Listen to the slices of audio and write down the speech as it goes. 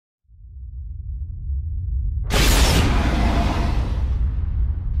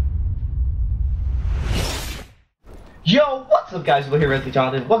Yo, what's up guys, we're here with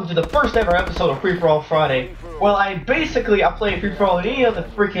Jonathan. Welcome to the first ever episode of Free For All Friday. Well, I play Free For All in any of the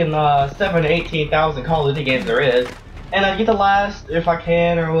freaking 7 to 18,000 Call of Duty games there is. And I get the last if I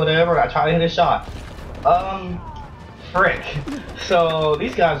can or whatever, I try to hit a shot. Frick. So,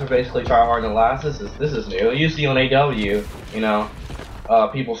 these guys are basically try hard to last. This is new. Usually on AW, you know,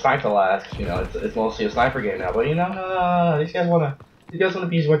 people snipe the last, you know, it's mostly a sniper game now. But you know, no, these guys wanna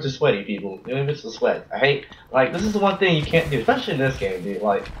be a bunch of sweaty people. Even if it's the sweat. I hate, like, this is the one thing you can't do, especially in this game, dude.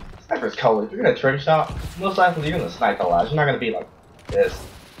 Like, sniper's color. If you're gonna trick shot, most likely you're gonna snipe the last. You're not gonna be like this.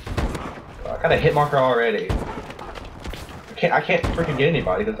 I got a hit marker already. I can't freaking get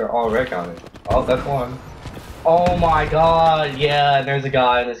anybody because they're all red on it. Oh, that's one. Oh my god, yeah, and there's a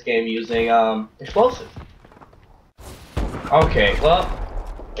guy in this game using explosives. Okay, well,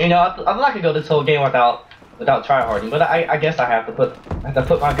 you know, I'm not gonna go this whole game without tryharding, but I guess I have to put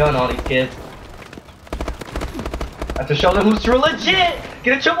my gun on these kids. I have to show them who's true legit.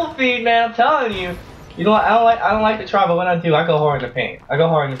 Get a triple feed, man. I'm telling you. You know what? I don't like to try, but when I do, I go hard in the paint. I go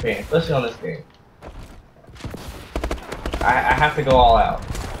hard in the paint, especially on this game. I have to go all out.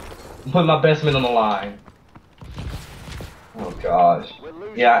 Put my best men on the line. Oh gosh.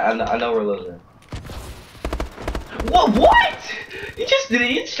 Yeah, I know we're losing. What?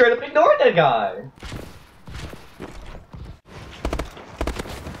 You straight up ignored that guy.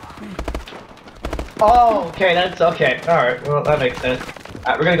 Oh, okay, that's okay. Alright, well, that makes sense.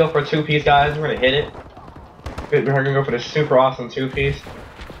 Alright, we're gonna go for a two-piece, guys. We're gonna hit it. We're gonna go for this super awesome two-piece.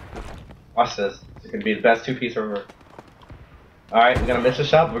 Watch this. It's gonna be the best two-piece ever. Alright, we're gonna miss a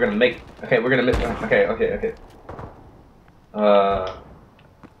shot. We're gonna make. Okay, we're gonna miss. Okay.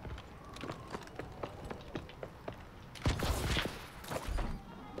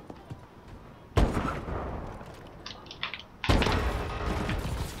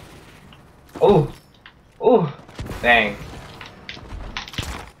 Oh, dang.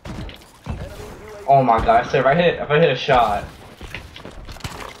 Oh my god, I said if I hit a shot.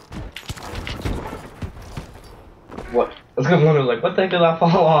 What? I was gonna wonder, like, what the heck did I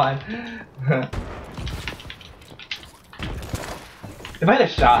fall on? If I had a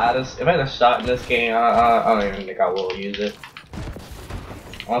shot in this game, I don't even think I will use it.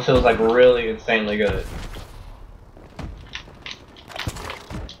 Unless it was like really insanely good.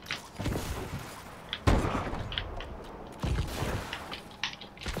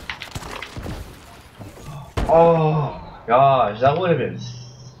 Oh gosh, that would have been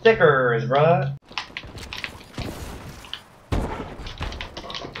stickers, bruh.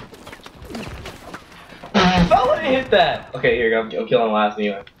 If I would've hit that. Okay, here you go. I'm killing last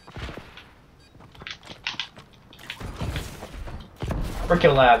anyway.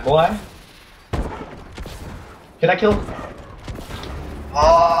 Freaking lad, boy. Can I kill?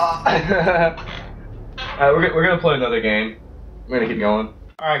 Oh! Alright, we're gonna play another game. We're gonna keep going.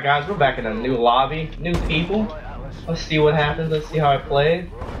 Alright guys, we're back in a new lobby, new people. Let's see what happens, let's see how I play.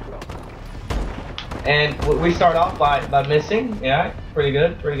 And we start off by missing, yeah, pretty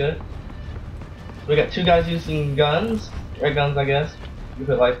good. We got two guys using guns, red guns I guess, you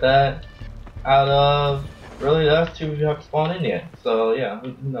put it like that. Out of, really that's two who haven't spawned in yet, so yeah,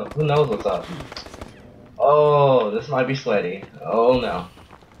 who knows what's up. Oh, this might be sweaty, oh no.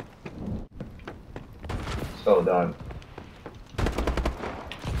 So done.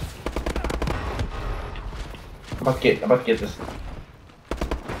 I'm about to get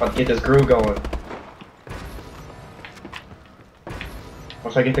this groove going.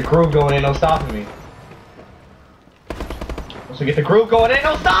 Once I get the groove going, ain't no stopping me. Once I get the groove going, ain't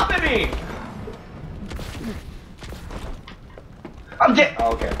no stopping me! I'm dead!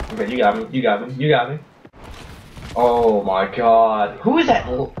 Oh, okay, you got me. Oh my god. Who is that?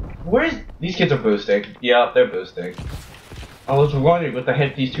 These kids are boosting. Yep, they're boosting. I was wondering what the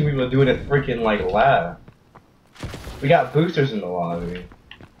heck these two people are doing at freaking, like, lab. We got boosters in the lobby.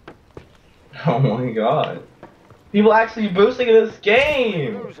 Oh my god. People actually boosting in this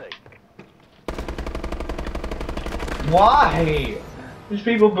game! Why? There's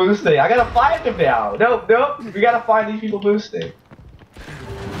people boosting. I gotta find them now. Nope. We gotta find these people boosting.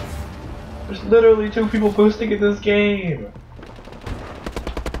 There's literally two people boosting in this game.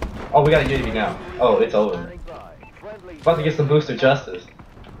 Oh, we got a UAV now. Oh, it's over. About to get some booster justice.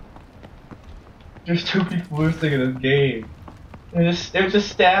 There's two people boosting in this game. They're just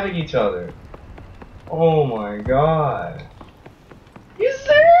stabbing each other. Oh my god. You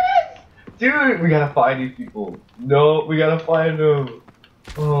serious? Dude, we gotta find these people. No, we gotta find them.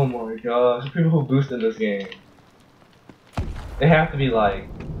 Oh my gosh. There's people who boost in this game. They have to be like,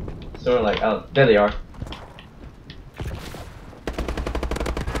 sort of like, oh, there they are.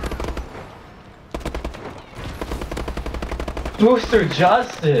 Booster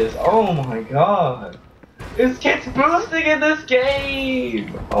Justice! Oh my god! This kid's boosting in this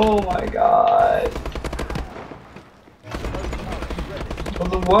game! Oh my god! I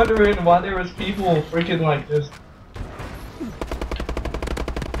was wondering why there was people freaking like this.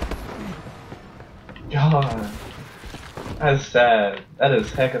 God. That is sad. That is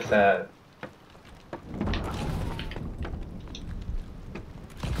hecka sad.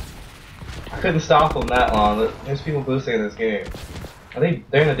 I couldn't stop them that long. There's people boosting in this game. I think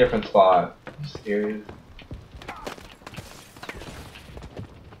they're in a different spot. I'm scared.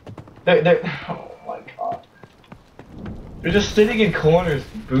 They're oh my god. They're just sitting in corners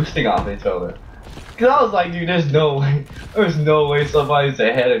boosting off each other. Cause I was like, dude, there's no way somebody's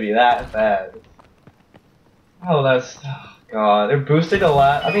ahead of me that fast. Oh, oh god, they're boosting a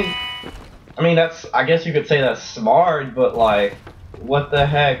lot. I mean that's, I guess you could say that's smart, but like, what the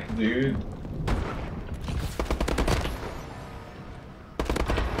heck, dude?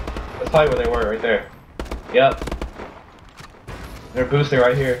 That's probably where they were, right there. Yep. They're boosting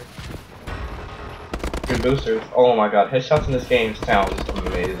right here. Good boosters. Oh my god, headshots in this game sounds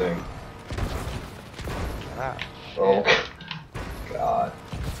amazing. Oh god.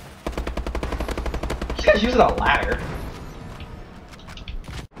 This guy's using a ladder.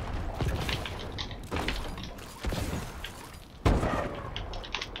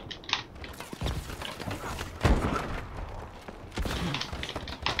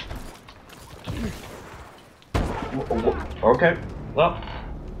 Okay, well,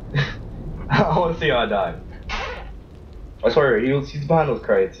 I want to see how I die. I swear, he's behind those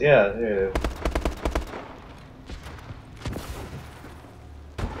crates. Yeah, there it is.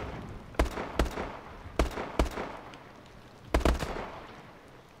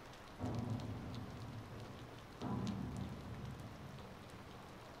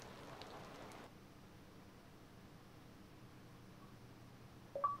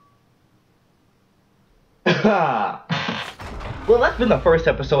 Well, that's been the first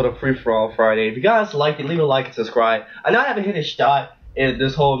episode of Free For All Friday. If you guys liked it, leave a like and subscribe. I know I haven't hit a shot in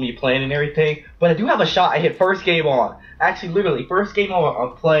this whole me playing and everything, but I do have a shot I hit first game on. Actually, literally, first game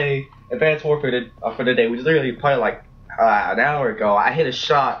on play Advanced Warfare for the day, which is literally probably like an hour ago. I hit a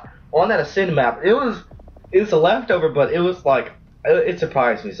shot on that Ascend map. It's a leftover, but it was like, it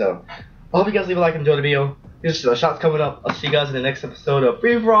surprised me. So, I hope you guys leave a like and enjoy the video. There's shots coming up. I'll see you guys in the next episode of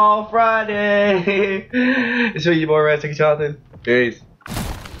Free For All Friday. It's your boy, Jonathan. Peace.